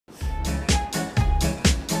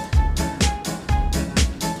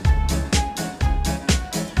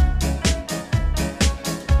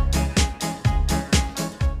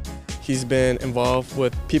He's been involved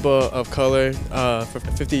with people of color for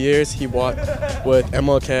 50 years. He walked with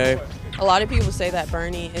MLK. A lot of people say that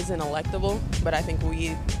Bernie isn't electable, but I think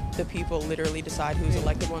we, the people, literally decide who's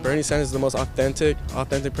electable. Bernie Sanders is the most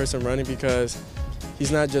authentic person running because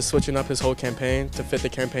he's not just switching up his whole campaign to fit the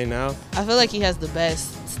campaign now. I feel like he has the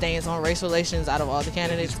best stance on race relations out of all the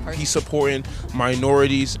candidates. He's supporting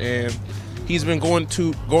minorities, and he's been going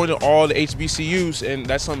to all the HBCUs, and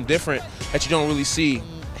that's something different that you don't really see.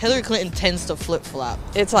 Hillary Clinton tends to flip-flop.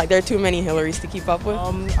 It's like there are too many Hillarys to keep up with.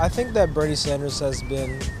 I think that Bernie Sanders has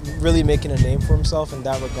been really making a name for himself in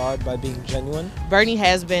that regard by being genuine. Bernie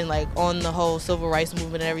has been like on the whole civil rights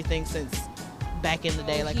movement and everything since back in the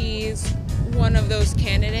day. Like he's one of those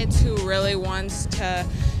candidates who really wants to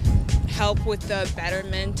help with the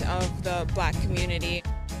betterment of the Black community.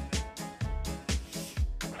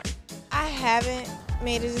 I haven't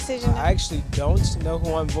made a decision. I actually don't know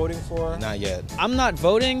who I'm voting for. Not yet. I'm not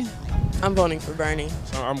voting. I'm voting for Bernie.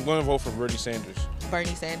 So I'm going to vote for Bernie Sanders.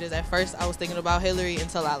 Bernie Sanders. At first, I was thinking about Hillary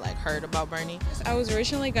until I heard about Bernie. I was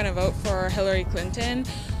originally going to vote for Hillary Clinton,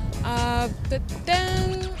 but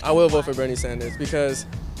then I will vote for Bernie Sanders because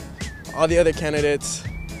all the other candidates,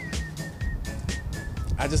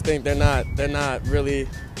 I just think they're not really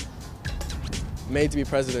made to be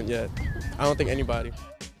president yet. I don't think anybody.